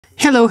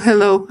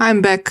Hello,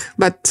 I'm back,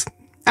 but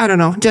I don't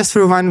know, just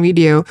for one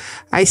video.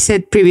 I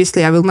said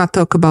previously I will not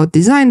talk about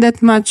design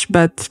that much,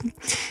 but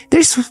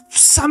there's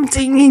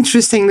something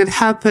interesting that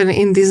happened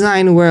in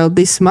design world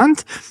this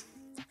month.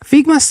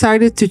 Figma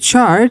started to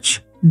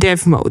charge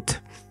dev mode.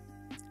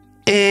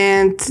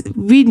 And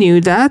we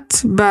knew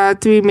that,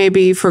 but we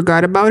maybe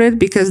forgot about it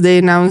because they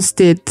announced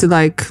it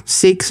like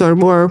 6 or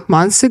more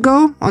months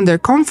ago on their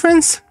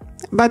conference.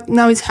 But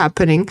now it's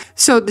happening.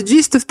 So the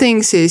gist of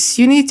things is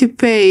you need to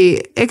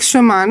pay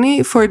extra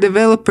money for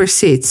developer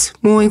seats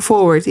moving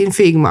forward in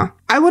Figma.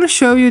 I want to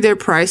show you their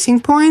pricing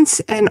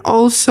points, and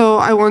also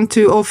I want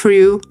to offer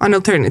you an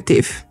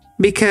alternative.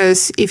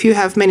 Because if you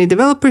have many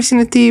developers in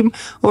a team,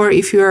 or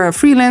if you are a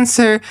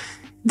freelancer,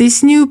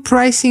 this new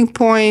pricing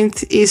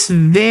point is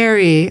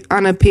very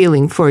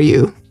unappealing for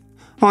you.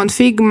 On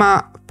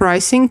Figma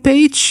pricing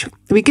page,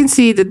 we can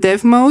see the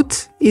dev mode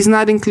is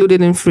not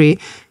included in free,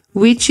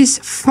 which is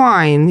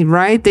fine,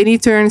 right? They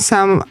need to earn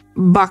some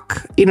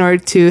buck in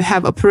order to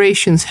have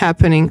operations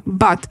happening.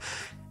 But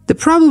the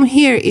problem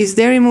here is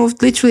they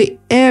removed literally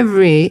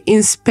every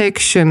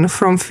inspection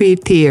from free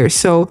tier.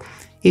 So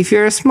if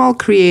you're a small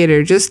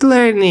creator just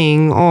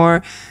learning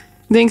or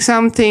doing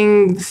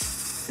something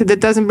that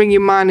doesn't bring you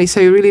money,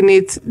 so you really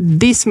need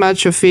this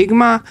much of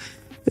Figma,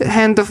 the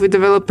handoff with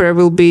developer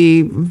will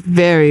be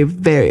very,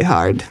 very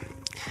hard.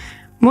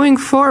 Moving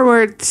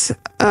forward,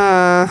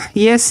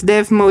 yes,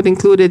 dev mode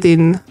included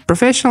in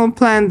professional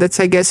plan. That's,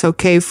 I guess,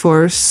 okay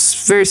for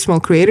very small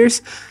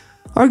creators.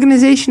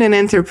 Organization and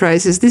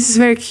enterprises. This is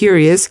very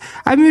curious.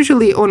 I'm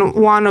usually on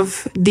one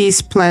of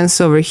these plans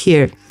over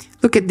here.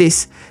 Look at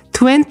this.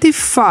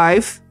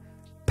 25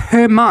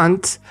 per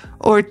month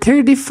or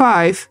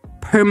 35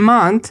 per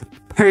month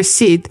per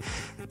seat.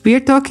 We are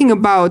talking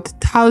about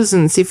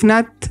thousands, if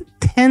not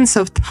tens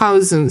of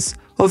thousands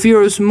of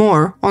euros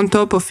more on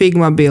top of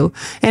Figma bill.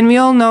 And we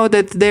all know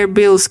that their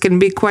bills can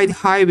be quite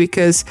high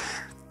because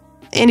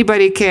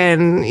anybody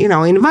can,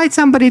 invite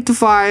somebody to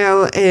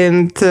file,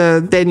 and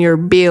then your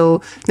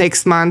bill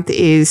next month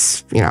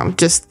is,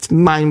 just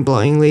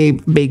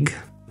mind-blowingly big.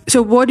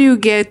 So what do you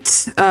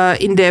get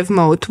in dev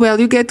mode? Well,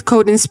 you get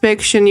code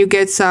inspection, you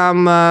get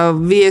some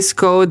VS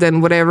Code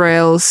and whatever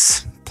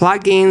else,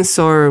 plugins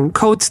or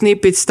code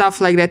snippets, stuff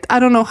like that. I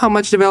don't know how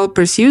much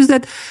developers use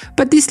that,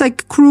 but this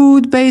like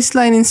crude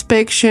baseline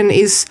inspection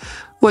is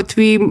what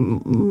we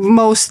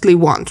mostly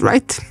want,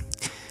 right?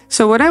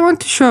 So what I want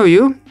to show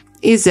you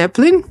is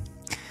Zeplin.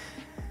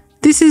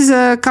 This is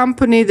a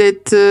company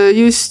that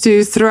used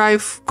to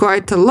thrive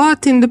quite a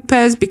lot in the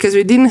past because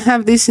we didn't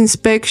have this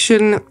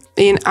inspection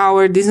in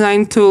our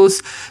design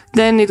tools.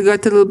 Then it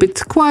got a little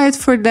bit quiet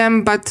for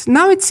them, but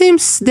now it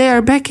seems they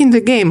are back in the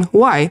game.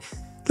 Why?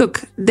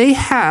 Look, they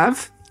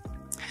have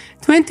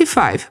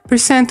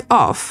 25%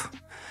 off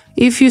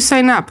if you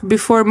sign up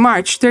before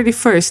March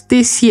 31st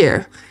this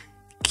year.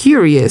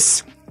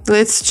 Curious.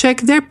 Let's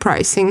check their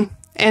pricing.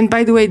 And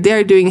by the way,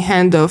 they're doing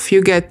handoff.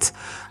 You get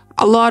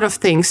a lot of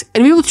things.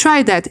 And we will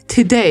try that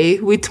today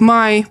with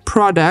my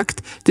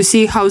product to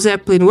see how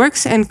Zeplin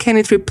works and can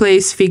it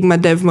replace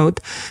Figma dev mode.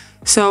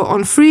 So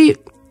on free,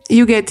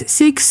 you get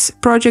 6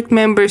 project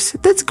members.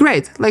 That's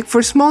great. Like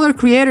for smaller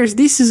creators,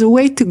 this is a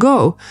way to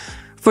go.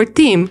 For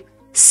team,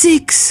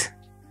 6.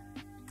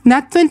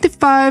 Not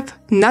 25,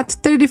 not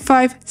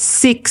 35,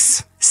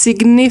 6.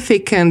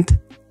 Significant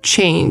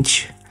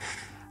change.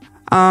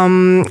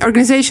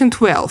 Organization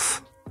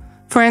 12.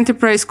 For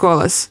enterprise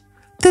colas.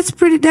 That's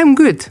pretty damn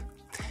good.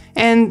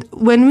 And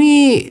when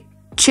we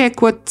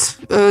check what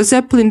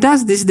Zeplin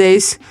does these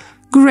days,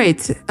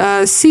 great.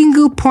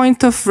 Single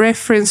point of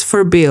reference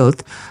for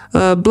build.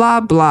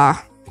 Blah,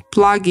 blah.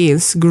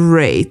 Plugins,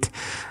 great.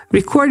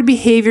 Record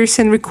behaviors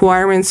and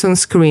requirements on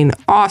screen.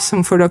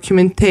 Awesome for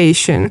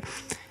documentation.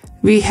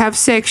 We have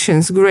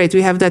sections. Great.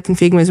 We have that in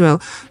Figma as well.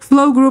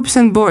 Flow groups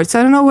and boards.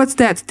 I don't know what's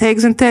that.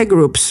 Tags and tag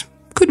groups.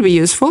 Could be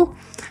useful.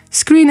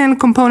 Screen and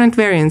component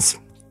variants.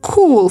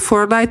 Cool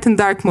for light and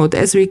dark mode,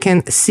 as we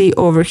can see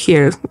over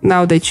here.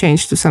 Now they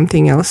changed to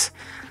something else.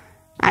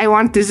 I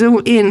want to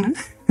zoom in.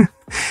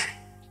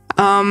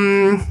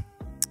 And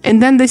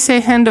then they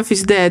say handoff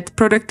is dead.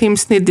 Product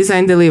teams need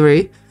design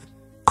delivery.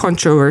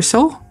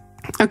 Controversial.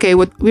 Okay,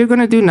 what we're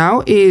gonna do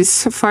now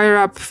is fire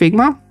up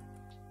Figma.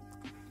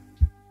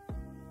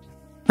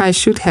 I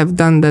should have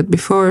done that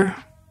before.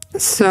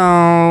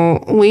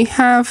 So we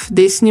have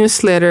this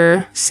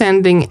newsletter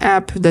sending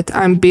app that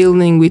I'm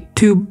building with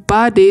 2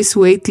 buddies.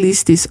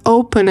 Waitlist is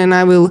open, and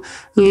I will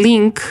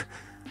link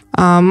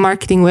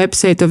marketing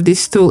website of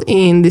this tool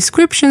in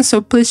description.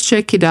 So please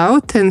check it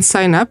out and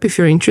sign up if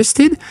you're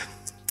interested.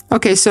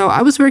 Okay, so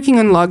I was working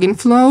on login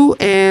flow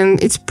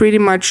and it's pretty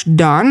much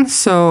done.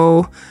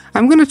 So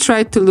I'm gonna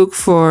try to look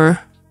for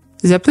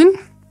Zeplin.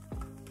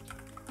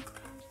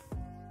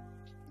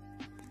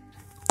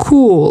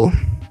 Cool.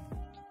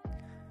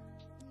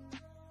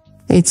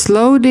 It's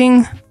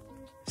loading.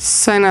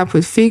 Sign up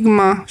with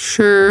Figma.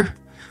 Sure.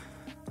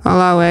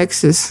 Allow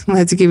access.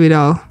 Let's give it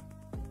all.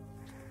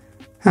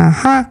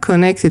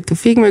 Connected to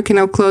Figma. You can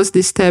now close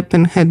this tab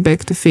and head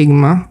back to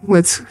Figma.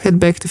 Let's head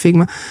back to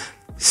Figma.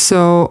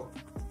 So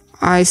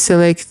I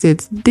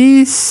selected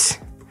this.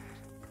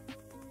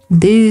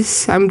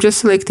 I'm just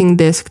selecting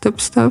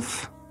desktop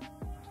stuff.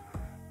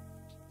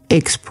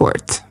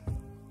 Export.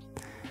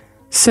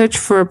 Search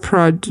for a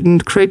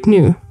project, create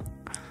new.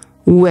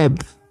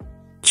 Web.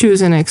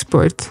 Choose and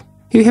export.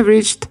 You have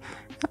reached...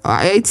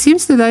 it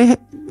seems that I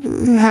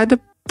had a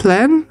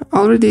plan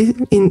already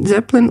in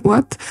Zeplin.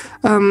 What?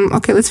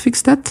 Okay, let's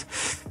fix that.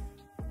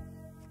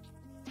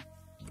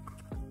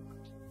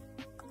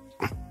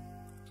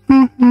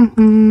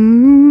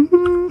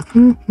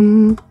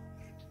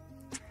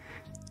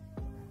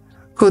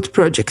 Code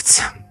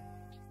projects.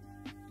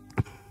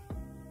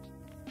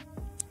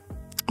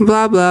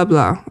 Blah blah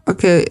blah.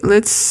 Okay,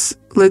 let's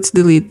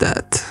delete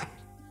that.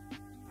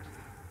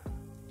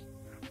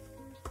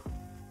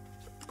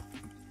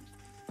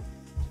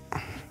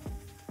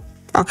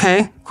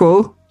 Okay,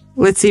 cool.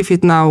 Let's see if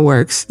it now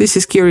works. This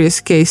is curious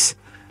case,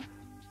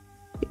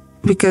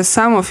 because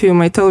some of you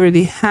might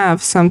already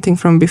have something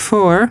from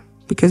before,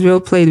 because we all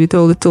played with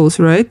all the tools,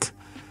 right?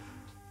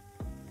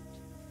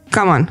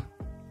 Come on.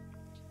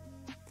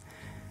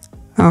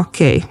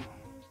 Okay.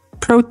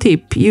 Pro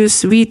tip,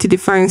 use V to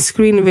define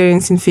screen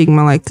variants in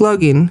Figma, like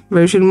login,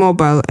 version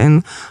mobile,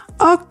 and...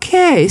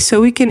 Okay, so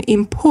we can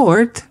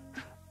import,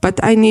 but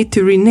I need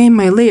to rename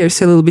my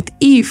layers a little bit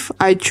if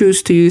I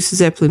choose to use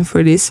Zeplin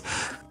for this.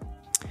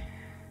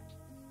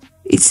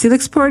 It's still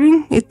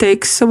exporting. It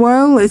takes a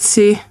while. Let's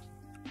see.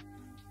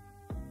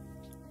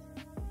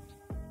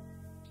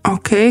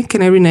 Okay,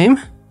 can I rename?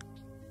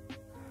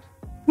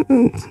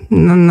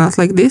 No, not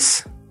like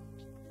this.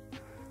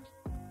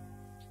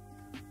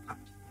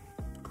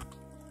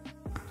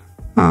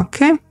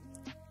 Okay.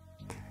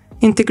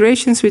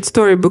 Integrations with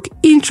Storybook.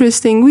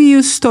 Interesting, we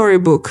use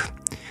Storybook.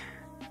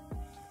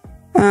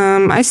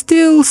 I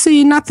still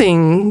see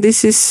nothing.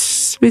 This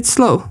is a bit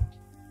slow.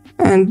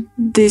 And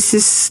this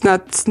is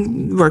not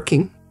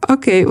working.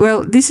 Okay,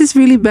 well, this is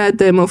really bad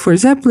demo for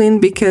Zeplin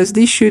because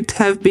this should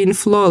have been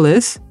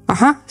flawless.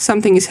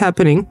 Something is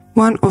happening.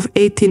 1 of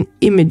 18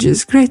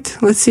 images. Great,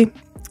 let's see.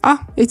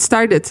 It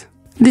started.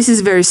 This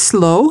is very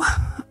slow,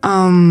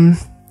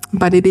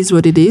 but it is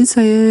what it is,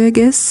 I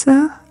guess.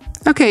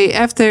 Okay,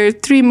 after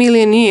 3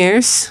 million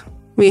years,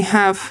 we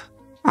have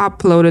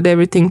uploaded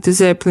everything to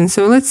Zeplin.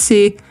 So let's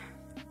see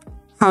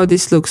how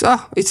this looks.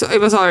 It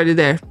was already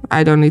there.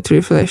 I don't need to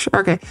refresh.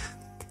 Okay.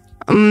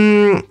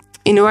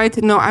 Invite.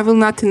 No, I will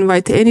not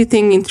invite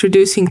anything.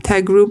 Introducing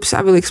tag groups.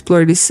 I will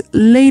explore this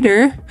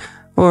later.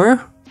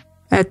 Or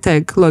add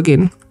tag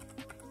login.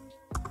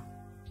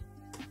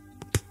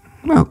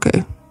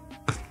 Okay.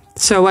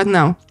 So what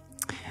now?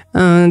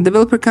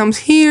 Developer comes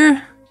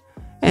here,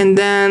 and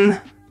then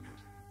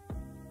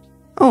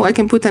I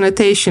can put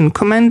annotation.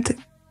 Comment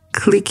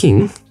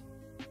clicking.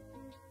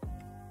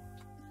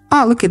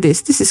 Look at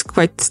this. This is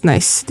quite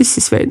nice. This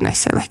is very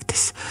nice. I like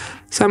this.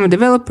 So I'm a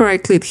developer. I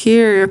click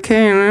here.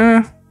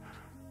 Okay.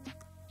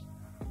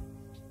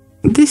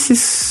 This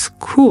is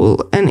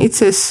cool. And it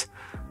says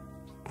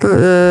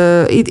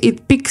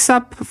it picks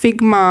up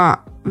Figma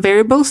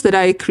variables that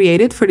I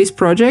created for this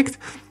project.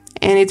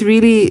 And it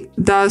really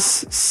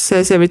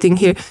says everything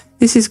here.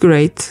 This is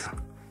great.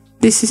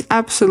 This is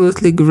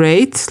absolutely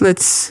great.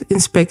 Let's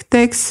inspect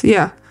text.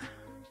 Yeah.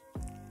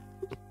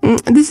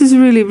 This is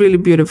really, really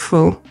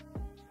beautiful.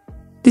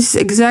 This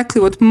is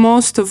exactly what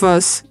most of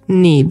us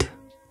need.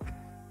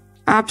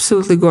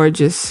 Absolutely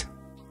gorgeous.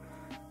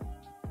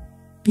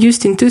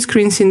 Used in 2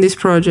 screens in these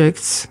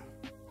projects.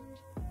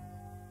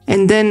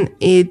 And then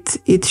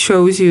it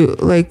shows you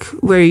like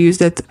where you use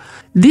that.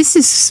 This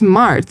is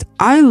smart.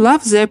 I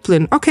love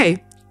Zeplin.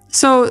 Okay,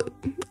 so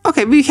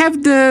we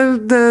have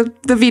the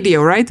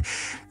video, right?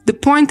 The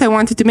point I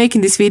wanted to make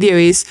in this video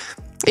is,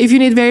 if you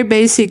need very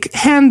basic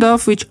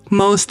handoff, which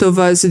most of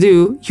us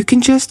do, you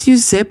can just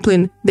use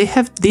Zeplin. They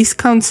have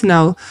discounts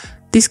now.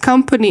 This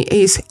company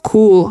is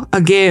cool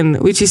again,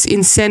 which is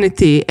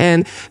insanity.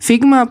 And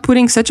Figma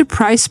putting such a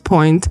price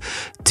point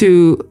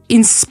to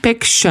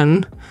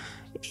inspection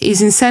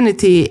is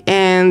insanity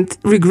and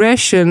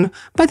regression.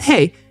 But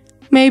hey,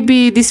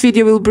 maybe this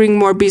video will bring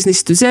more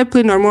business to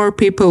Zeplin, or more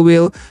people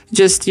will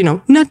just,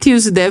 not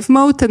use dev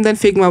mode, and then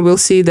Figma will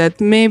see that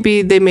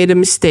maybe they made a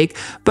mistake.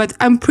 But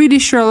I'm pretty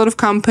sure a lot of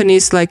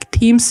companies like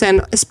teams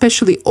and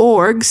especially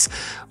orgs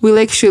will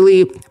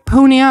actually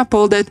pony up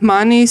all that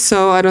money,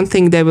 so I don't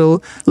think they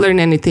will learn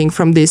anything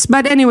from this.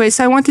 But anyways,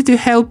 I wanted to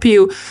help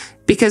you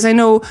because I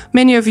know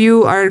many of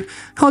you are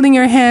holding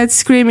your heads,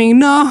 screaming,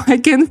 no, I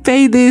can't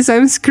pay this,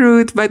 I'm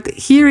screwed. But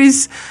here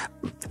is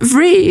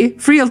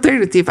free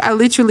alternative. I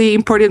literally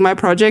imported my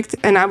project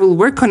and I will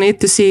work on it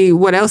to see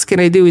what else can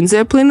I do in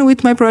Zeplin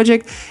with my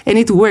project, and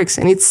it works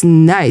and it's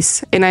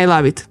nice and I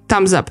love it.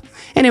 Thumbs up.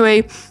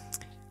 Anyway,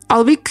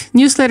 Alvik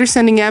newsletter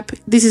sending app.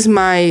 This is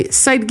my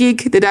side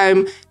gig that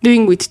I'm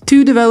doing with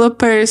 2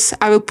 developers.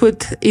 I will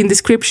put in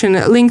description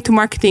a link to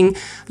marketing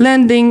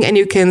landing, and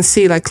you can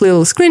see like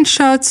little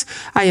screenshots.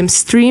 I am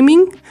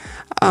streaming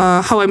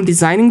how I'm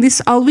designing this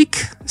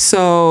Alvik.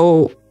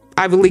 So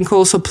I will link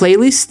also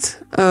playlist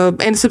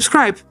and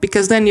subscribe,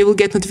 because then you will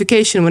get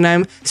notification when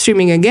I'm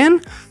streaming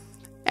again.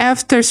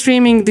 After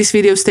streaming, this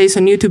video stays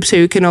on YouTube, so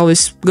you can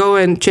always go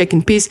and check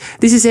in peace.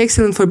 This is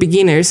excellent for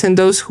beginners and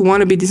those who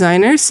want to be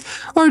designers,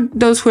 or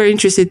those who are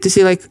interested to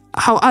see like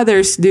how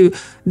others do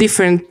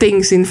different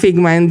things in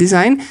Figma and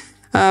design.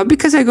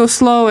 Because I go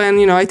slow and,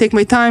 you know, I take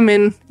my time,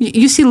 and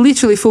you see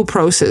literally full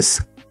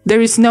process. There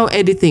is no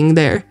editing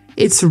there.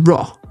 It's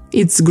raw.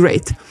 It's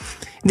great.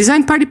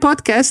 Design Party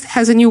Podcast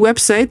has a new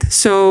website,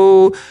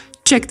 so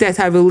check that.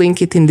 I will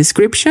link it in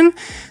description.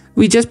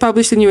 We just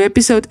published a new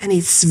episode and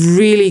it's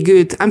really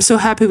good. I'm so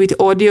happy with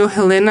audio.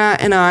 Helena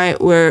and I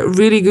were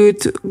really good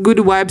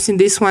vibes in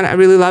this one. I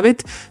really love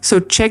it. So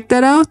check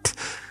that out.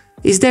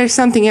 Is there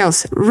something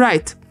else?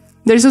 Right.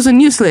 There's also a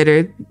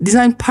newsletter,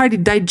 Design Party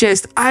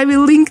Digest. I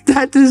will link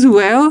that as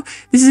well.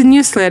 This is a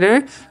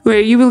newsletter where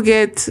you will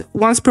get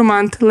once per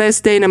month,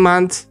 last day in a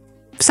month,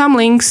 some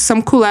links,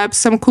 some cool apps,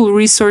 some cool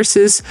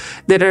resources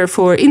that are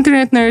for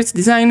internet nerds,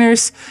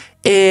 designers,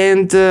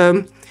 and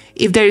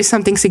if there is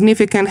something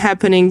significant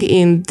happening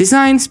in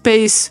design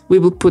space, we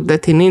will put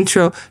that in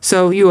intro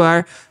so you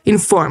are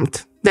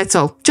informed. That's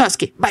all.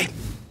 Czoski. Bye.